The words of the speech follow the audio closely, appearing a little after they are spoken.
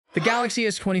The Galaxy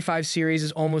S25 series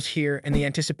is almost here, and the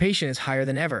anticipation is higher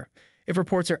than ever. If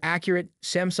reports are accurate,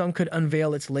 Samsung could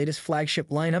unveil its latest flagship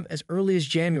lineup as early as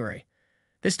January.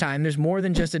 This time, there's more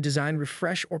than just a design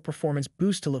refresh or performance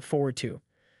boost to look forward to.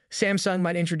 Samsung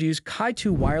might introduce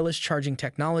Qi2 wireless charging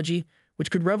technology,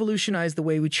 which could revolutionize the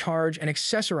way we charge and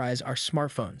accessorize our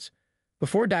smartphones.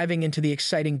 Before diving into the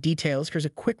exciting details, here's a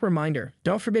quick reminder.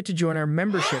 Don't forget to join our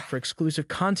membership for exclusive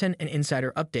content and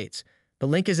insider updates. The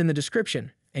link is in the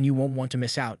description, and you won't want to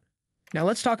miss out. Now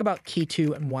let's talk about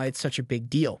Qi2 and why it's such a big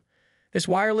deal. This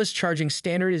wireless charging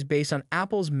standard is based on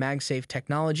Apple's MagSafe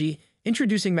technology,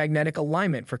 introducing magnetic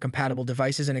alignment for compatible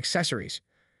devices and accessories.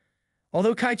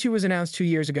 Although Qi2 was announced 2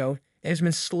 years ago, it has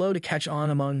been slow to catch on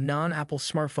among non-Apple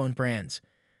smartphone brands.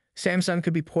 Samsung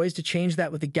could be poised to change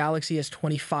that with the Galaxy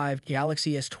S25,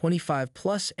 Galaxy S25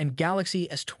 Plus, and Galaxy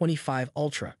S25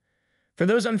 Ultra. For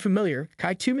those unfamiliar,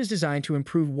 Qi2 is designed to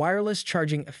improve wireless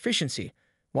charging efficiency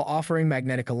while offering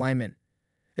magnetic alignment.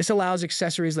 This allows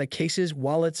accessories like cases,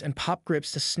 wallets, and pop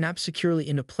grips to snap securely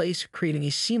into place, creating a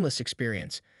seamless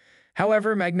experience.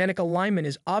 However, magnetic alignment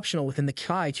is optional within the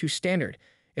Qi2 standard.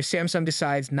 If Samsung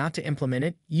decides not to implement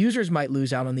it, users might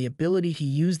lose out on the ability to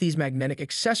use these magnetic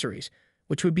accessories,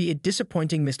 which would be a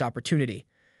disappointing missed opportunity.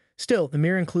 Still, the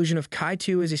mere inclusion of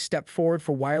Qi2 is a step forward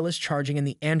for wireless charging in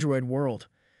the Android world.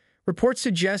 Reports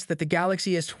suggest that the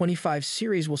Galaxy S25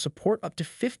 series will support up to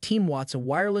 15 watts of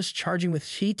wireless charging with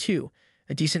Qi2,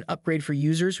 a decent upgrade for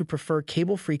users who prefer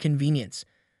cable-free convenience.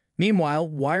 Meanwhile,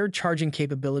 wired charging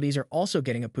capabilities are also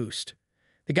getting a boost.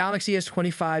 The Galaxy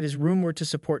S25 is rumored to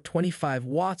support 25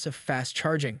 watts of fast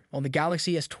charging, while the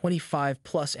Galaxy S25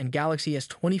 Plus and Galaxy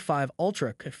S25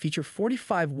 Ultra could feature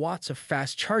 45 watts of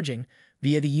fast charging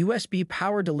via the USB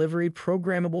power delivery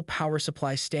programmable power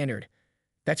supply standard.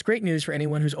 That's great news for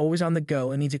anyone who's always on the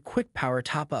go and needs a quick power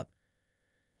top-up.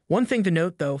 One thing to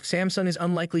note, though, Samsung is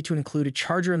unlikely to include a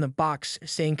charger in the box,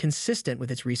 staying consistent with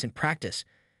its recent practice.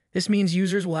 This means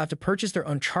users will have to purchase their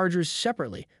own chargers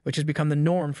separately, which has become the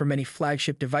norm for many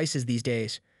flagship devices these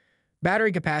days.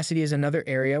 Battery capacity is another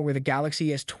area where the Galaxy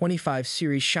S25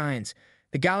 series shines.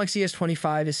 The Galaxy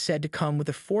S25 is said to come with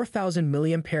a 4,000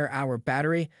 mAh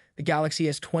battery, the Galaxy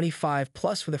S25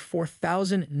 Plus with a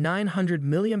 4,900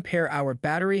 mAh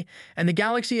battery, and the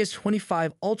Galaxy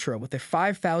S25 Ultra with a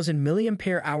 5,000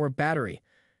 mAh battery.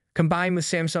 Combined with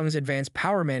Samsung's advanced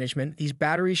power management, these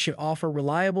batteries should offer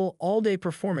reliable, all-day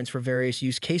performance for various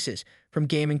use cases, from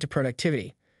gaming to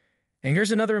productivity. And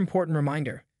here's another important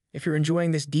reminder. If you're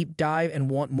enjoying this deep dive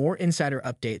and want more insider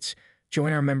updates,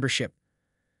 join our membership.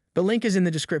 The link is in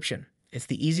the description. It's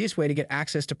the easiest way to get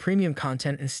access to premium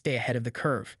content and stay ahead of the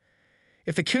curve.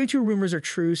 If the Qi2 rumors are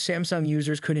true, Samsung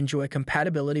users could enjoy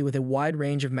compatibility with a wide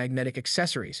range of magnetic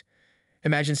accessories.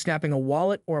 Imagine snapping a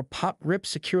wallet or a pop grip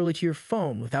securely to your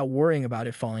phone without worrying about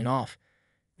it falling off.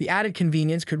 The added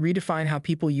convenience could redefine how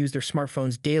people use their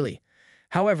smartphones daily.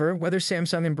 However, whether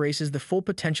Samsung embraces the full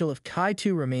potential of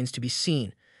Qi2 remains to be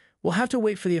seen. We'll have to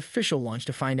wait for the official launch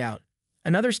to find out.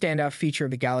 Another standout feature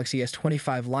of the Galaxy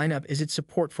S25 lineup is its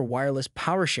support for wireless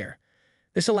power share.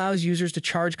 This allows users to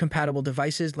charge compatible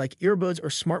devices like earbuds or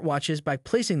smartwatches by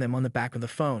placing them on the back of the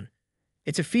phone.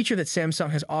 It's a feature that Samsung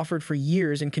has offered for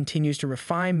years and continues to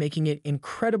refine, making it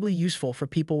incredibly useful for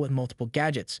people with multiple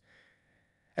gadgets.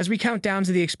 As we count down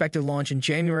to the expected launch in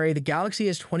January, the Galaxy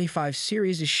S25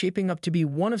 series is shaping up to be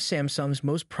one of Samsung's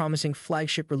most promising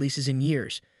flagship releases in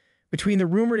years. Between the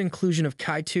rumored inclusion of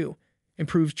Qi2,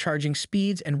 improved charging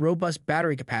speeds, and robust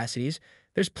battery capacities,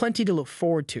 there's plenty to look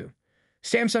forward to.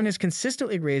 Samsung has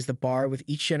consistently raised the bar with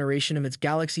each generation of its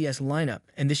Galaxy S lineup,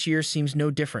 and this year seems no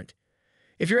different.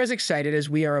 If you're as excited as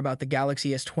we are about the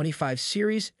Galaxy S25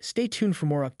 series, stay tuned for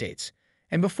more updates.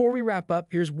 And before we wrap up,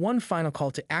 here's one final call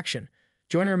to action.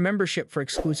 Join our membership for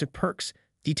exclusive perks,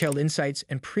 detailed insights,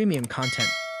 and premium content.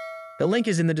 The link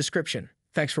is in the description.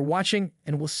 Thanks for watching,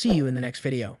 and we'll see you in the next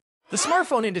video. The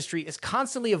smartphone industry is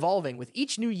constantly evolving, with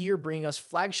each new year bringing us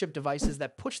flagship devices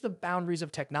that push the boundaries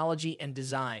of technology and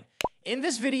design. In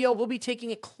this video, we'll be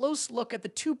taking a close look at the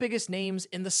two biggest names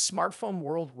in the smartphone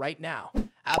world right now: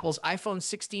 Apple's iPhone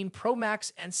 16 Pro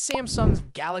Max and Samsung's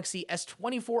Galaxy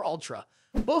S24 Ultra.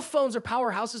 Both phones are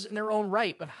powerhouses in their own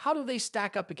right, but how do they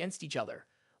stack up against each other?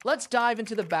 Let's dive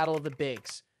into the battle of the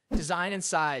bigs. Design and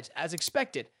size. As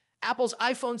expected, Apple's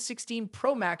iPhone 16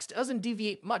 Pro Max doesn't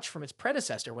deviate much from its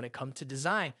predecessor when it comes to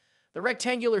design. The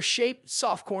rectangular shape,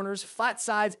 soft corners, flat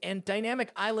sides, and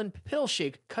dynamic island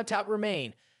pill-shaped cutout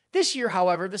remain. This year,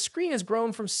 however, the screen has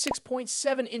grown from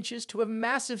 6.7 inches to a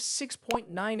massive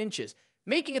 6.9 inches,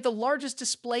 making it the largest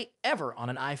display ever on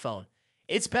an iPhone.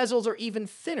 Its bezels are even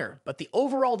thinner, but the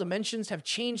overall dimensions have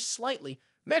changed slightly,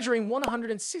 measuring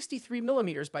 163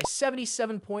 millimeters by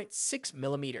 77.6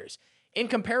 millimeters. In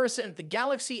comparison, the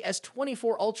Galaxy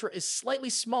S24 Ultra is slightly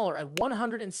smaller at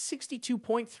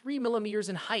 162.3 millimeters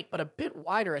in height, but a bit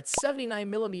wider at 79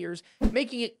 millimeters,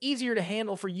 making it easier to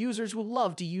handle for users who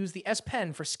love to use the S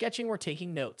Pen for sketching or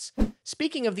taking notes.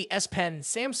 Speaking of the S Pen,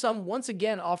 Samsung once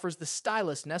again offers the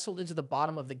stylus nestled into the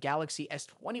bottom of the Galaxy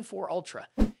S24 Ultra.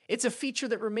 It's a feature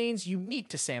that remains unique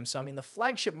to Samsung in the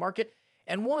flagship market,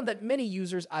 and one that many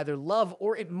users either love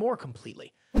or ignore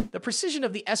completely. The precision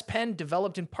of the S Pen,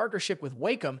 developed in partnership with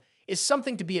Wacom, is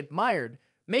something to be admired,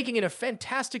 making it a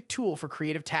fantastic tool for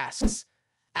creative tasks.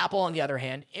 Apple, on the other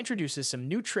hand, introduces some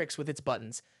new tricks with its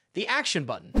buttons. The Action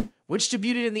button, which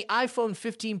debuted in the iPhone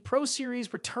 15 Pro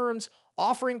series, returns,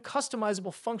 offering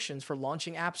customizable functions for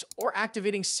launching apps or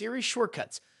activating Siri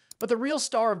shortcuts. But the real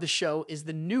star of the show is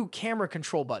the new Camera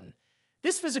Control button.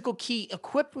 This physical key,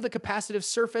 equipped with a capacitive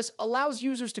surface, allows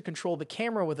users to control the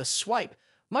camera with a swipe,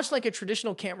 much like a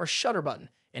traditional camera shutter button,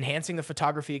 enhancing the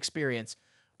photography experience.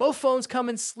 Both phones come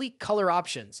in sleek color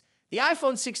options. The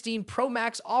iPhone 16 Pro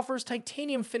Max offers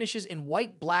titanium finishes in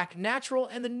white, black, natural,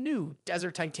 and the new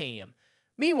Desert Titanium.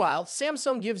 Meanwhile,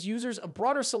 Samsung gives users a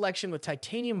broader selection with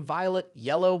titanium violet,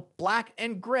 yellow, black,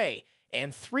 and gray,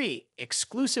 and 3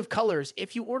 exclusive colors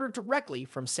if you order directly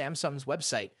from Samsung's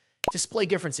website. Display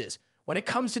differences. When it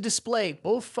comes to display,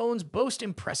 both phones boast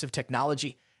impressive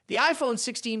technology. The iPhone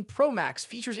 16 Pro Max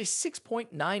features a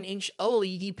 6.9-inch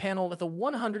OLED panel with a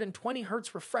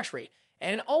 120Hz refresh rate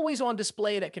and an always-on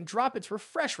display that can drop its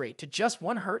refresh rate to just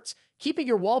 1 Hz, keeping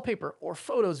your wallpaper or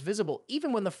photos visible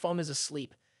even when the phone is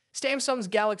asleep. Samsung's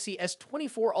Galaxy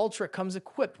S24 Ultra comes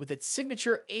equipped with its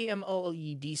signature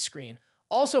AMOLED screen,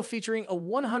 also featuring a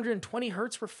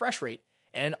 120Hz refresh rate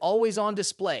and an always-on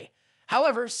display.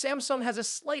 However, Samsung has a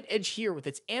slight edge here with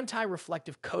its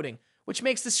anti-reflective coating, which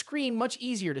makes the screen much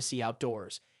easier to see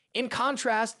outdoors. In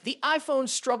contrast, the iPhone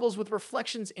struggles with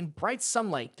reflections in bright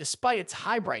sunlight despite its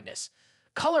high brightness.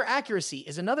 Color accuracy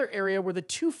is another area where the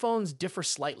two phones differ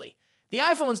slightly. The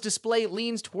iPhone's display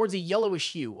leans towards a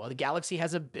yellowish hue, while the Galaxy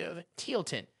has a bit of a teal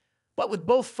tint. But with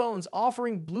both phones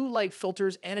offering blue light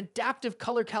filters and adaptive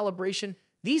color calibration,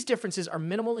 these differences are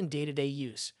minimal in day-to-day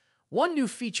use. One new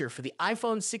feature for the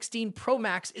iPhone 16 Pro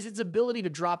Max is its ability to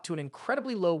drop to an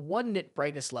incredibly low 1-nit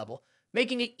brightness level,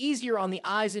 making it easier on the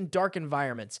eyes in dark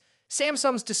environments.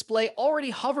 Samsung's display already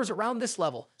hovers around this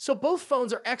level, so both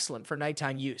phones are excellent for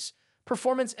nighttime use.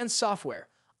 Performance and software.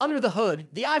 Under the hood,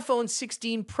 the iPhone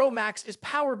 16 Pro Max is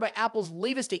powered by Apple's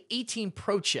latest A18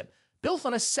 Pro chip, built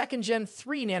on a second-gen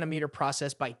 3nm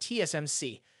process by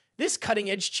TSMC. This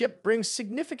cutting-edge chip brings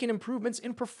significant improvements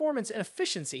in performance and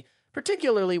efficiency,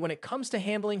 particularly when it comes to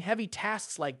handling heavy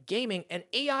tasks like gaming and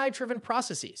AI-driven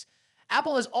processes.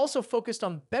 Apple has also focused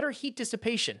on better heat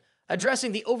dissipation,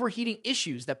 addressing the overheating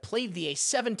issues that plagued the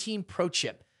A17 Pro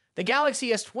chip. The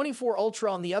Galaxy S24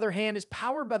 Ultra, on the other hand, is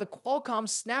powered by the Qualcomm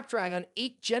Snapdragon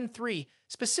 8 Gen 3,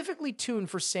 specifically tuned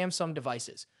for Samsung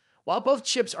devices. While both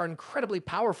chips are incredibly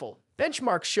powerful,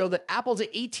 benchmarks show that Apple's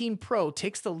A18 Pro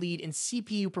takes the lead in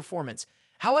CPU performance.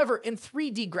 However, in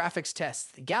 3D graphics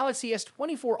tests, the Galaxy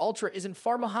S24 Ultra isn't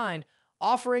far behind,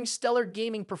 offering stellar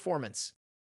gaming performance.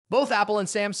 Both Apple and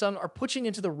Samsung are pushing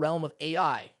into the realm of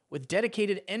AI, with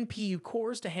dedicated NPU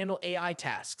cores to handle AI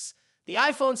tasks. The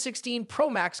iPhone 16 Pro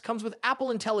Max comes with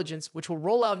Apple Intelligence, which will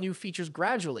roll out new features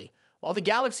gradually, while the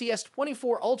Galaxy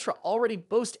S24 Ultra already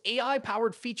boasts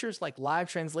AI-powered features like live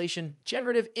translation,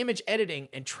 generative image editing,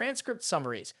 and transcript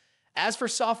summaries. As for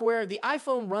software, the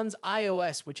iPhone runs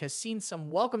iOS, which has seen some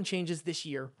welcome changes this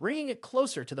year, bringing it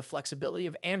closer to the flexibility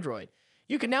of Android.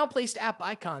 You can now place app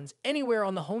icons anywhere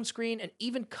on the home screen and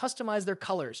even customize their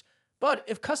colors. But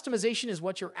if customization is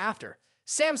what you're after,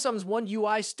 Samsung's One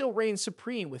UI still reigns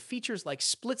supreme with features like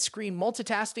split-screen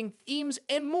multitasking, themes,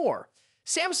 and more.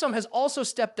 Samsung has also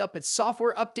stepped up its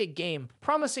software update game,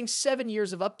 promising 7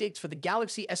 years of updates for the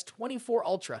Galaxy S24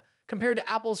 Ultra, compared to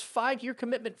Apple's 5-year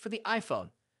commitment for the iPhone.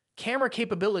 Camera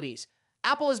capabilities.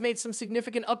 Apple has made some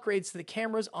significant upgrades to the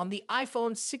cameras on the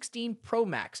iPhone 16 Pro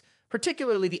Max,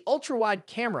 particularly the ultra-wide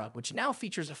camera, which now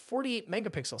features a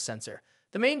 48-megapixel sensor.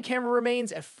 The main camera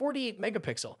remains at 48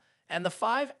 megapixel, and the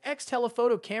 5x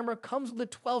telephoto camera comes with a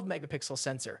 12-megapixel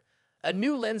sensor. A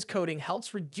new lens coating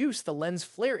helps reduce the lens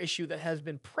flare issue that has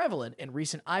been prevalent in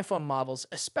recent iPhone models,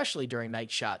 especially during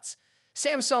night shots.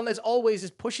 Samsung, as always,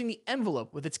 is pushing the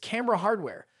envelope with its camera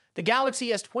hardware. The Galaxy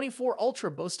S24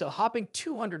 Ultra boasts a hopping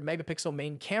 200-megapixel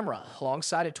main camera,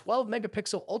 alongside a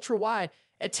 12-megapixel ultra-wide,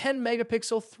 a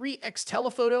 10-megapixel 3x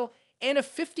telephoto, and a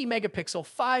 50-megapixel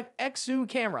 5x zoom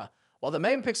camera. While the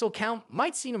megapixel count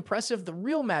might seem impressive, the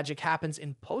real magic happens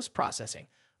in post-processing.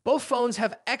 Both phones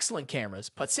have excellent cameras,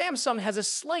 but Samsung has a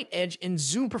slight edge in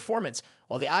zoom performance,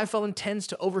 while the iPhone tends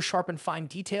to over-sharpen fine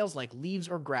details like leaves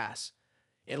or grass.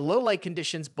 In low-light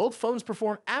conditions, both phones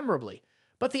perform admirably,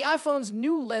 but the iPhone's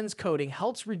new lens coating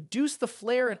helps reduce the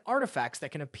flare and artifacts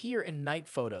that can appear in night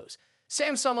photos.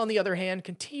 Samsung, on the other hand,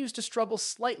 continues to struggle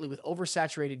slightly with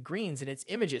oversaturated greens in its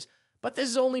images, but this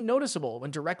is only noticeable when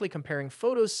directly comparing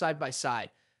photos side by side.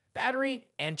 Battery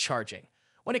and charging.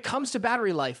 When it comes to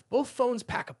battery life, both phones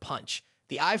pack a punch.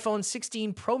 The iPhone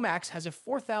 16 Pro Max has a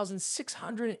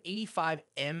 4,685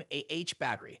 mAh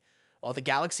battery, while the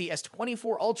Galaxy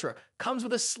S24 Ultra comes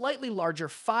with a slightly larger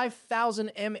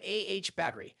 5,000 mAh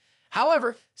battery.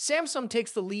 However, Samsung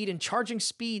takes the lead in charging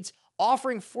speeds,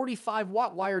 offering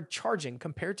 45-watt wired charging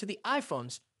compared to the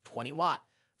iPhone's 20-watt.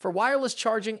 For wireless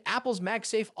charging, Apple's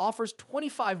MagSafe offers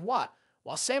 25-watt,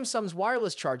 while Samsung's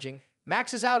wireless charging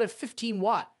maxes out at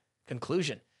 15-watt.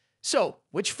 Conclusion. So,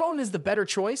 which phone is the better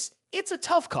choice? It's a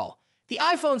tough call. The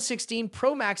iPhone 16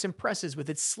 Pro Max impresses with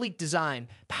its sleek design,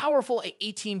 powerful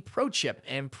A18 Pro chip,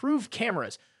 and improved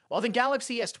cameras, while the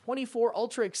Galaxy S24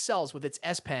 Ultra excels with its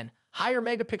S Pen, higher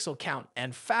megapixel count,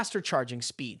 and faster charging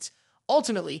speeds.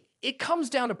 Ultimately, it comes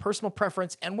down to personal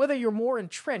preference and whether you're more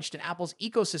entrenched in Apple's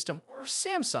ecosystem or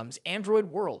Samsung's Android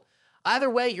world. Either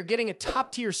way, you're getting a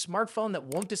top-tier smartphone that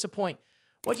won't disappoint.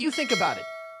 What do you think about it?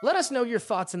 Let us know your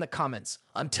thoughts in the comments.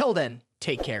 Until then,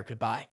 take care. Goodbye.